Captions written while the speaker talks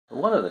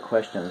One of the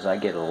questions I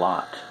get a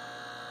lot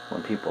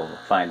when people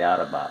find out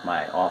about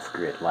my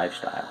off-grid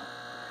lifestyle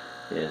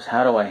is,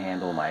 how do I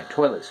handle my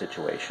toilet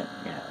situation?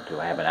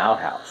 Do I have an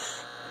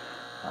outhouse?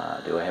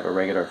 Do I have a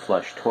regular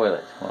flush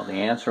toilet? Well,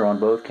 the answer on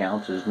both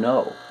counts is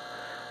no.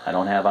 I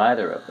don't have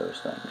either of those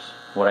things.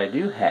 What I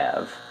do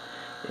have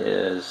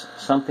is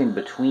something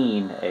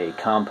between a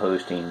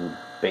composting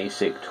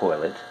basic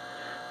toilet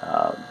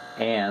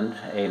and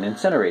an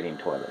incinerating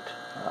toilet.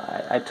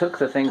 I took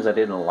the things I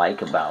didn't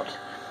like about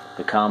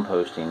the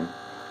composting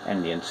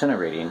and the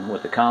incinerating.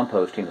 With the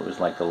composting, it was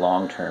like the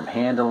long-term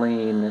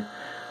handling,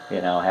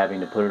 having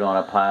to put it on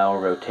a pile,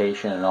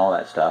 rotation, and all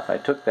that stuff. I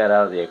took that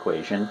out of the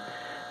equation.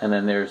 And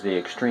then there's the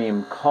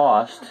extreme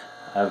cost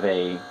of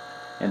a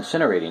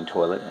incinerating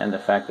toilet and the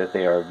fact that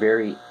they are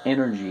very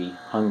energy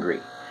hungry.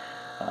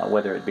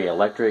 Whether it be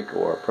electric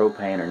or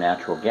propane or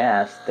natural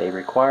gas, they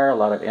require a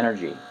lot of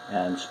energy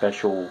and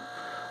special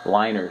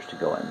liners to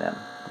go in them.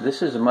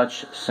 This is a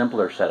much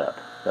simpler setup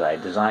that I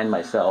designed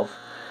myself,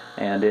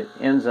 and it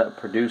ends up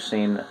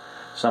producing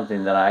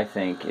something that I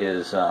think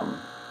is a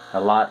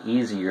lot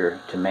easier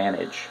to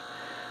manage.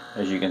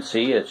 As you can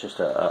see, it's just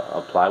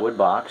a plywood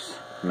box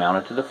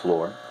mounted to the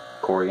floor.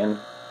 Corian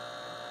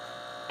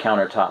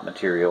countertop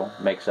material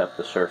makes up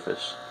the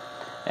surface,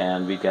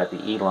 and we've got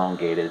the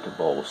elongated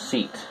bowl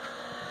seat.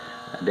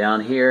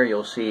 Down here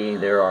you'll see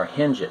there are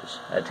hinges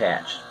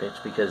attached. It's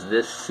because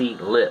this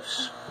seat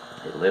lifts.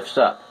 It lifts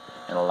up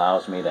and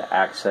allows me to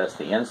access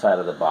the inside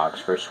of the box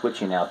for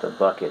switching out the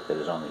bucket that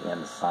is on the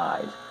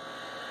inside.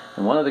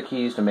 And one of the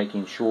keys to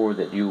making sure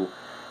that you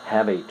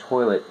have a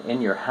toilet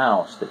in your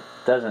house that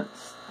doesn't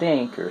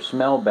stink or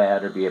smell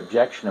bad or be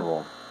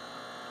objectionable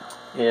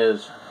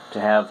is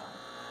to have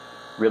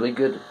really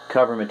good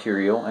cover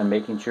material and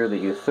making sure that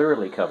you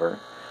thoroughly cover.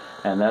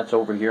 And that's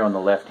over here on the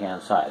left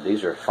hand side.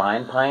 These are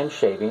fine pine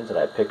shavings that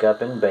I pick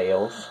up in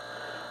bales.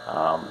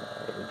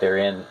 They're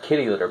in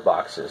kitty litter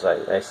boxes.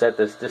 I set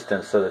this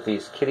distance so that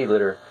these kitty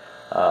litter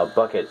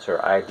buckets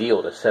are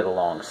ideal to set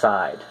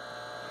alongside.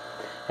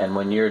 And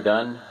when you're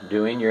done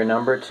doing your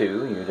number 2,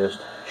 you just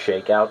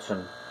shake out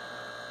some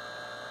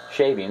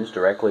shavings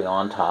directly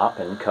on top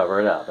and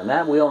cover it up. And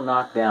that will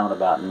knock down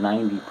about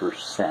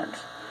 90%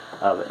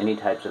 of any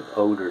types of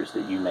odors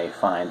that you may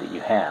find that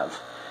you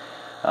have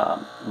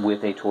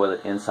with a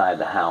toilet inside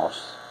the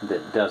house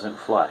that doesn't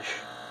flush.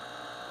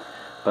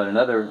 But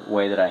another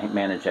way that I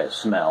manage that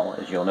smell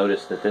is, you'll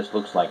notice that this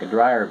looks like a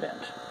dryer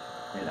vent,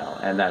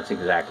 and that's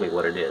exactly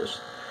what it is.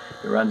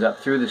 It runs up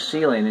through the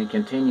ceiling and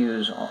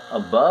continues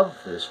above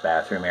this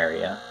bathroom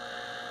area,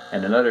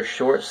 and another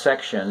short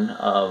section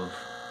of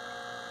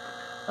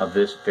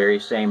this very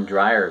same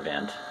dryer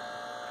vent,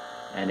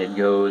 and it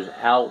goes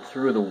out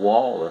through the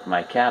wall of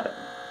my cabin.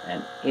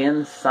 And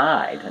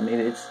inside,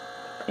 it's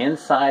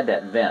inside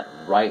that vent,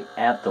 right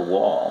at the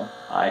wall,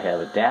 I have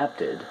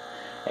adapted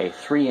a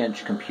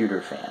 3-inch computer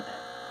fan.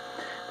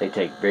 They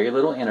take very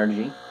little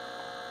energy,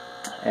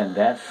 and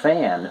that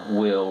fan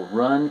will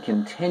run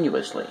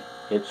continuously.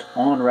 It's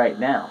on right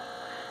now,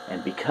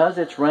 and because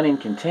it's running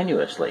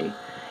continuously,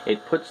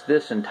 it puts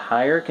this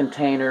entire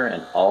container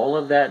and all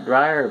of that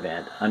dryer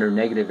vent under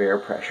negative air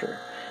pressure.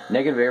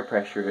 Negative air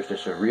pressure is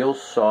just a real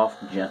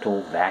soft,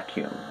 gentle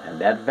vacuum, and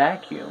that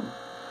vacuum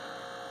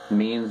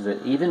means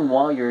that even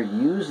while you're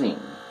using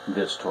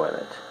this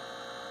toilet,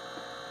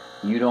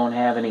 you don't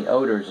have any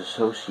odors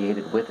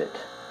associated with it.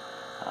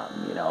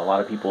 A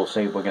lot of people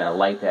say, we're going to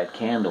light that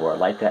candle or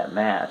light that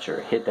match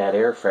or hit that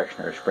air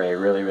freshener spray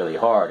really, really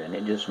hard, and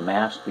it just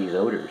masks these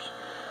odors.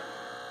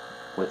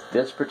 With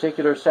this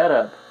particular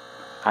setup,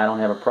 I don't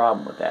have a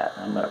problem with that.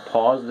 I'm going to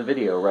pause the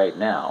video right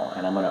now,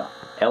 and I'm going to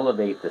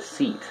elevate the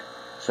seat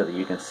so that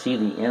you can see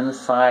the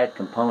inside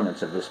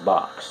components of this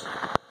box.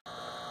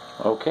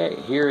 Okay,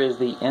 here is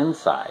the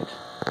inside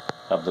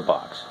of the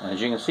box. And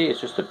as you can see,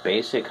 it's just a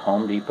basic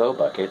Home Depot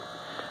bucket.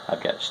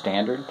 I've got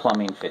standard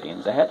plumbing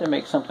fittings. I had to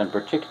make something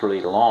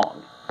particularly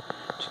long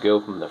to go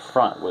from the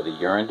front where the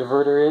urine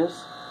diverter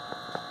is,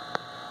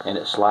 and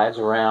it slides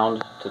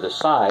around to the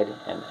side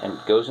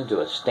and goes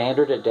into a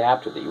standard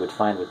adapter that you would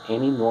find with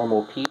any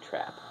normal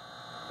P-trap.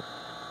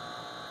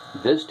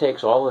 This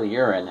takes all of the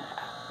urine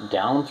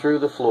down through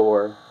the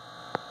floor,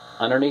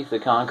 underneath the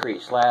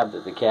concrete slab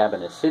that the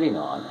cabin is sitting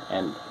on,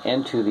 and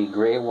into the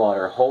gray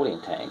water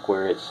holding tank,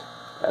 where it's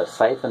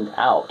siphoned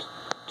out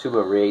to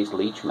a raised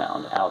leach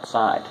mound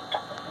outside.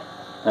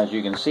 As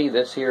you can see,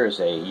 this here is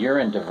a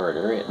urine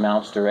diverter. It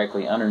mounts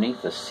directly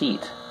underneath the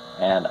seat,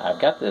 and I've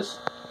got this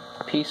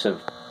piece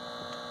of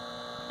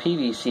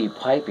PVC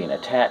piping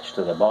attached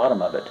to the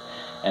bottom of it,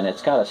 and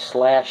it's got a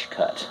slash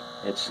cut.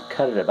 It's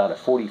cut at about a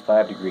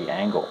 45-degree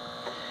angle.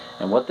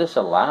 And what this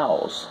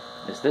allows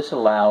is,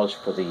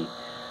 for the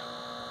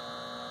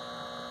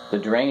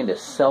drain to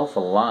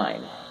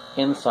self-align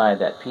inside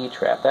that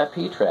P-trap. That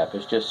P-trap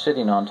is just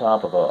sitting on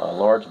top of a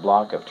large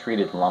block of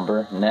treated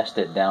lumber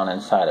nested down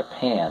inside a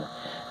pan.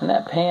 And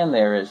that pan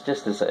there is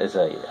just as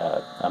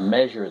a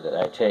measure that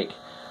I take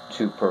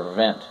to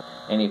prevent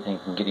anything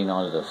from getting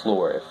onto the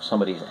floor. If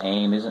somebody's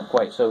aim isn't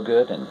quite so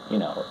good, and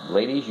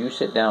ladies, you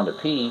sit down to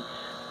pee,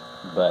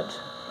 but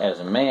as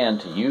a man,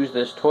 to use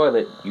this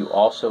toilet, you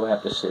also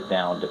have to sit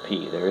down to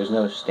pee. There is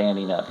no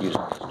standing up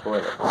using this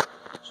toilet.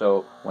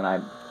 So when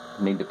I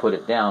need to put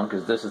it down,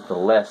 because this is the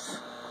less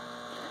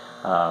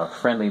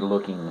friendly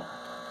looking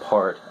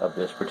part of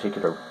this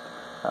particular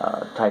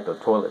type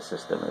of toilet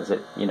system, is that,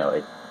 you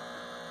know,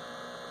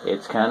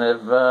 it's kind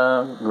of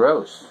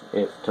gross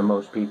to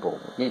most people.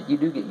 You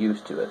do get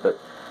used to it, but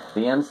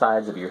the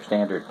insides of your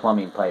standard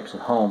plumbing pipes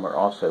at home are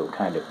also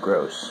kind of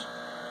gross.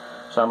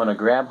 So I'm going to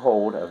grab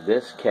hold of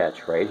this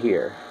catch right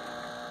here,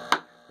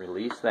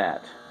 release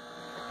that,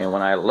 and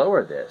when I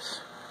lower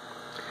this,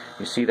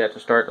 you see that to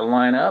start to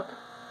line up,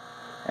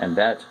 and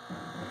that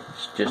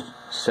just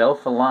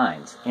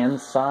self-aligns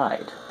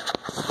inside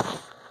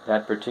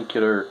that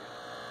particular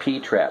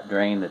P-trap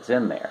drain that's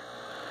in there.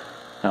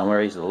 Now I'm going to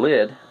raise the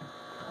lid.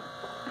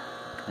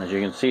 As you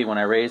can see, when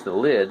I raise the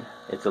lid,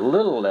 it's a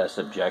little less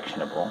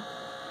objectionable,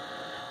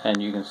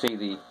 and you can see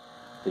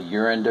the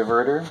urine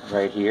diverter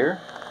right here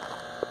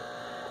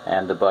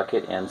and the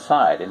bucket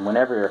inside. And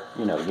whenever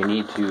you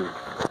need to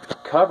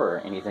cover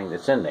anything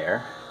that's in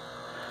there,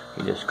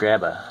 you just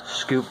grab a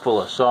scoop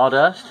full of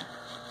sawdust,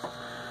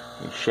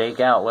 you shake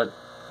out what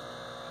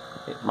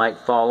it might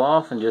fall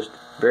off, and just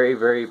very,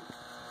 very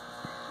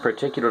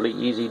particularly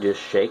easy, just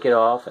shake it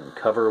off and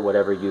cover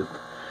whatever you've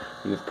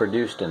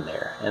produced in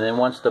there. And then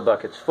once the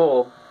bucket's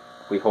full,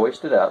 we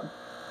hoist it up,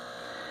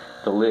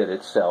 the lid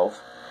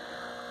itself.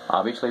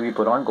 Obviously we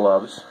put on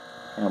gloves,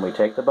 and we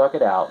take the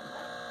bucket out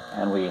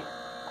and we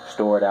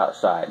store it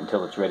outside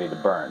until it's ready to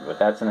burn. But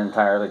that's an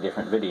entirely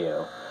different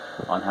video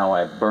on how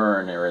I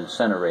burn or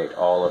incinerate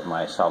all of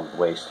my solid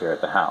waste here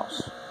at the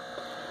house.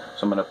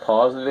 So I'm going to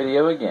pause the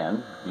video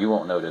again, you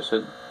won't notice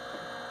it,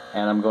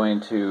 and I'm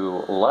going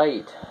to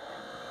light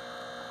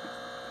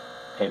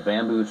a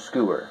bamboo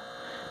skewer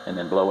and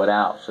then blow it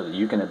out so that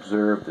you can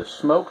observe the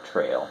smoke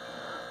trail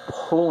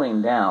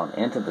pulling down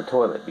into the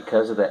toilet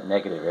because of that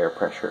negative air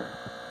pressure.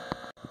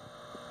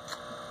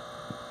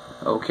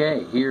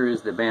 Okay, here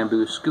is the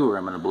bamboo skewer.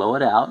 I'm going to blow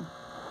it out,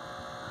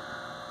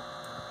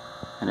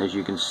 and as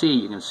you can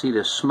see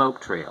the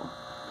smoke trail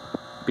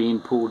being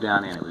pulled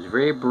down in. It was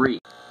very brief.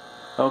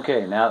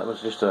 Okay, now it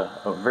was just a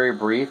very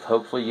brief.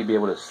 Hopefully you'll be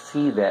able to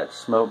see that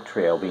smoke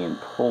trail being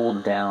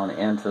pulled down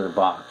into the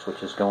box,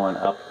 which is going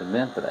up the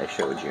vent that I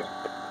showed you.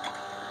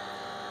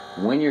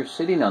 When you're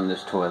sitting on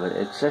this toilet,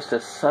 it's just a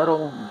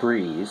subtle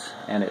breeze,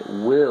 and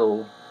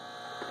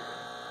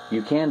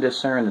you can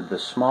discern the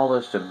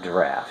smallest of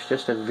drafts,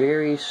 just a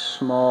very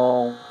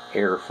small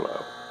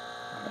airflow,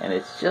 and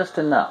it's just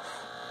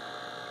enough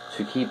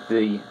to keep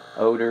the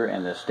odor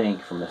and the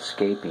stink from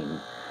escaping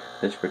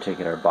this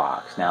particular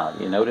box. Now,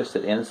 you notice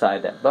that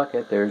inside that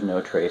bucket there's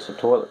no trace of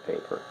toilet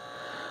paper.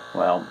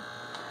 Well,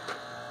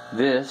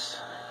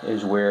 this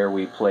is where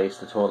we place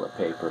the toilet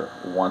paper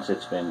once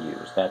it's been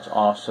used. That's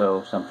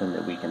also something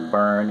that we can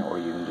burn, or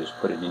you can just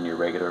put it in your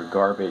regular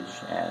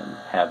garbage and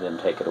have them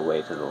take it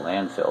away to the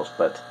landfills.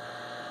 But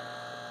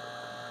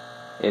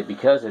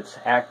because it's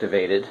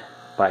activated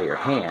by your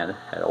hand,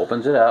 it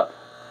opens it up,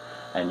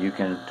 and you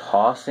can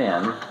toss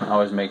in.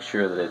 Always make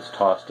sure that it's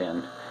tossed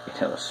in,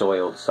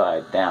 soiled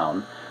side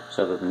down,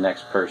 so that the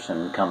next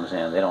person comes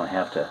in, they don't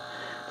have to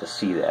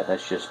see that.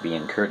 That's just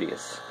being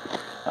courteous.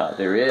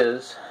 There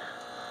is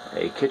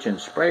a kitchen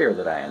sprayer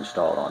that I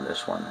installed on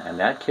this one, and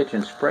that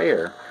kitchen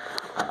sprayer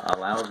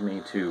allows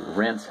me to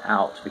rinse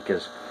out,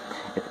 because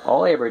if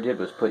all I ever did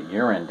was put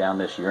urine down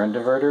this urine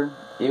diverter,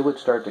 it would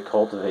start to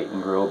cultivate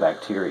and grow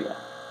bacteria,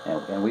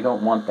 and we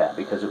don't want that,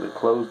 because it would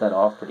close that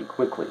off pretty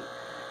quickly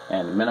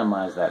and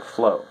minimize that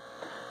flow.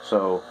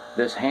 So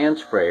this hand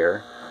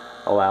sprayer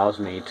allows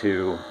me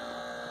to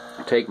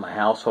take my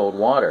household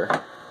water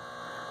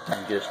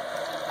and just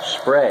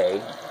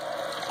spray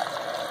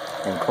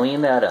and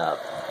clean that up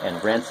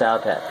and rinse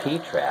out that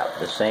P-trap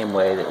the same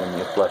way that when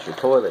you flush your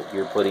toilet,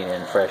 you're putting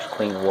in fresh,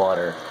 clean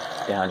water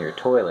down your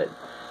toilet.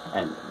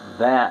 And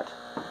that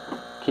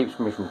keeps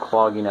me from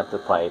clogging up the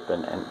pipe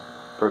and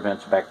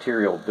prevents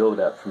bacterial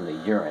buildup from the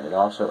urine. It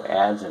also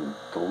adds and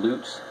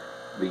dilutes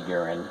the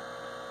urine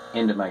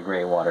into my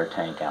gray water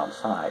tank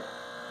outside.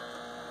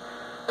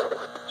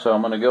 So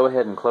I'm going to go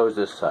ahead and close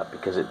this up,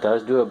 because it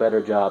does do a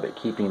better job at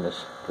keeping the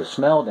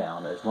smell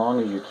down as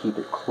long as you keep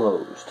it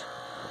closed.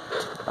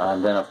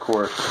 And then, of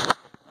course,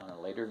 on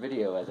a later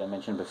video, as I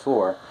mentioned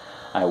before,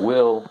 I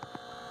will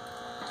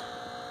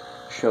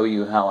show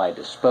you how I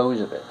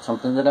dispose of it.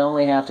 Something that I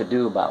only have to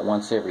do about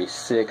once every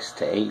 6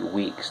 to 8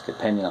 weeks,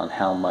 depending on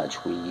how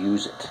much we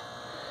use it.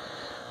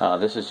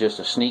 This is just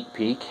a sneak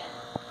peek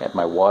at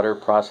my water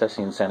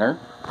processing center.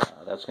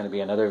 That's going to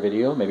be another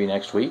video, maybe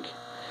next week.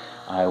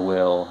 I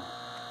will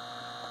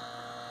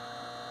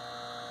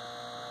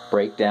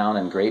break down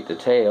in great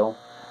detail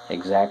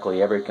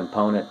exactly every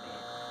component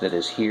that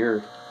is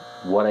here,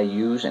 what I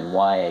use and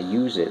why I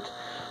use it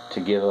to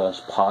give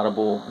us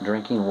potable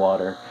drinking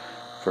water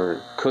for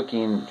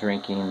cooking,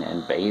 drinking,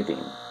 and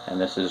bathing.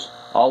 And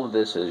all of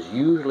this is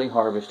usually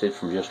harvested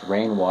from just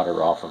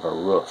rainwater off of a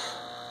roof.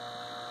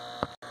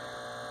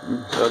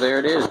 So there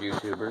it is,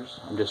 YouTubers.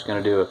 I'm just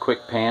going to do a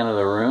quick pan of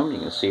the room. You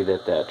can see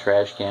that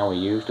trash can we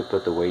used to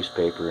put the waste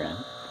paper in.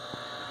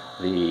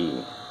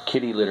 The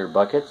kitty litter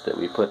buckets that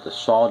we put the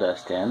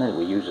sawdust in that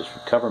we use as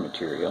cover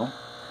material.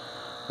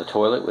 The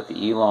toilet with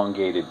the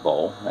elongated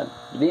bowl.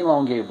 The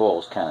elongated bowl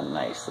is kind of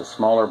nice. The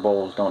smaller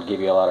bowls don't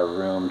give you a lot of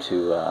room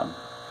to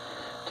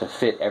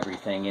fit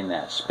everything in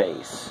that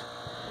space.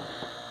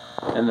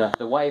 And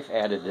the wife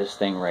added this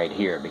thing right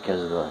here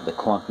because of the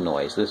clunk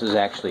noise. This is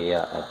actually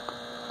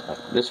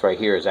this right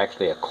here is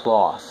actually a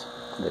cloth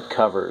that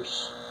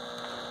covers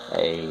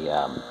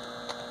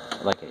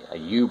like a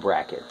U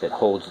bracket that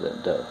holds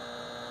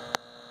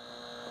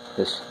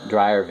this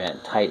dryer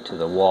vent tight to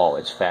the wall.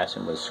 It's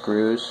fastened with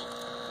screws,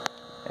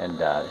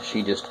 and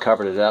she just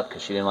covered it up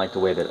because she didn't like the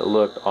way that it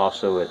looked.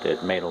 Also,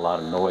 it made a lot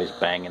of noise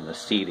banging the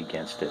seat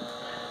against it.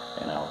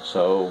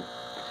 So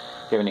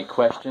if you have any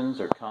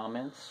questions or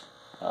comments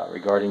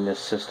regarding this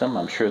system,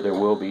 I'm sure there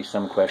will be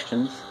some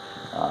questions.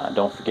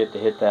 Don't forget to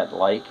hit that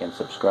like and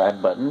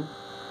subscribe button,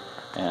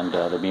 and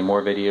there'll be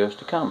more videos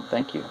to come.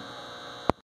 Thank you.